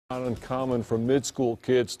Not uncommon for mid-school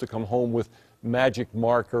kids to come home with magic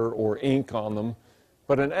marker or ink on them.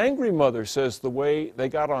 But an angry mother says the way they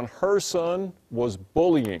got on her son was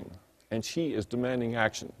bullying, and she is demanding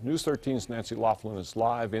action. News 13's Nancy Laughlin is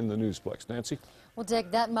live in the Newsplex. Nancy? Well,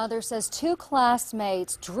 Dick, that mother says two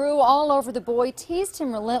classmates drew all over the boy, teased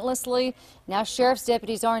him relentlessly. Now sheriff's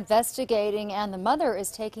deputies are investigating, and the mother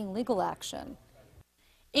is taking legal action.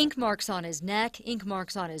 Ink marks on his neck, ink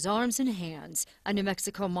marks on his arms and hands. A New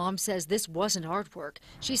Mexico mom says this wasn't artwork.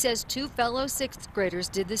 She says two fellow sixth graders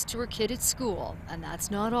did this to her kid at school, and that's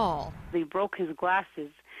not all. They broke his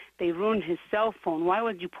glasses. They ruined his cell phone. Why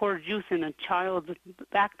would you pour juice in a child's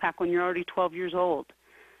backpack when you're already 12 years old?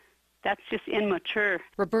 That's just immature.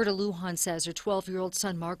 Roberta Lujan says her 12-year-old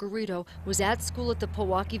son Margarito was at school at the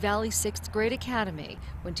Milwaukee Valley 6th grade academy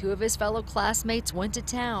when two of his fellow classmates went to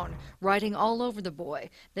town, writing all over the boy,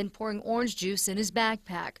 then pouring orange juice in his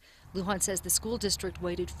backpack. Lujan says the school district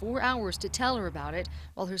waited 4 hours to tell her about it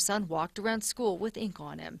while her son walked around school with ink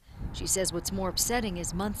on him. She says what's more upsetting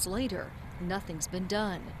is months later, nothing's been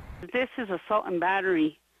done. This is assault and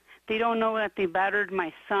battery. They don't know that they battered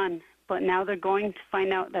my son. But now they're going to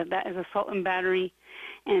find out that that is assault and battery,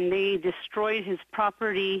 and they destroyed his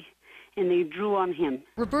property, and they drew on him.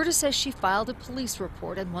 Roberta says she filed a police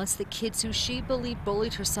report and wants the kids who she believed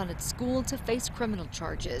bullied her son at school to face criminal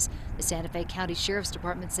charges. The Santa Fe County Sheriff's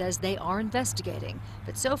Department says they are investigating,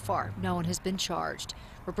 but so far no one has been charged.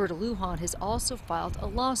 Roberta Lujan has also filed a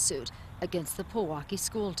lawsuit against the Milwaukee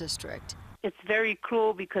School District. It's very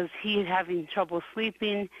cruel because he's having trouble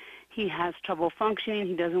sleeping. He has trouble functioning.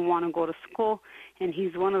 He doesn't want to go to school, and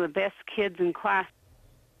he's one of the best kids in class.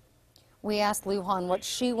 We asked Lujan what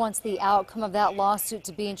she wants the outcome of that lawsuit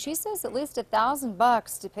to be, and she says at least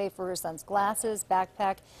 $1,000 to pay for her son's glasses,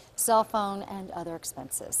 backpack, cell phone, and other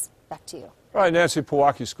expenses. Back to you. All right, Nancy.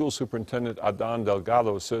 Milwaukee School Superintendent Adan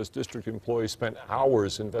Delgado says district employees spent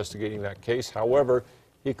hours investigating that case. However,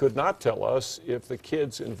 he could not tell us if the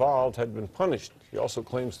kids involved had been punished. He also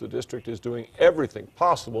claims the district is doing everything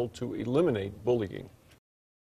possible to eliminate bullying.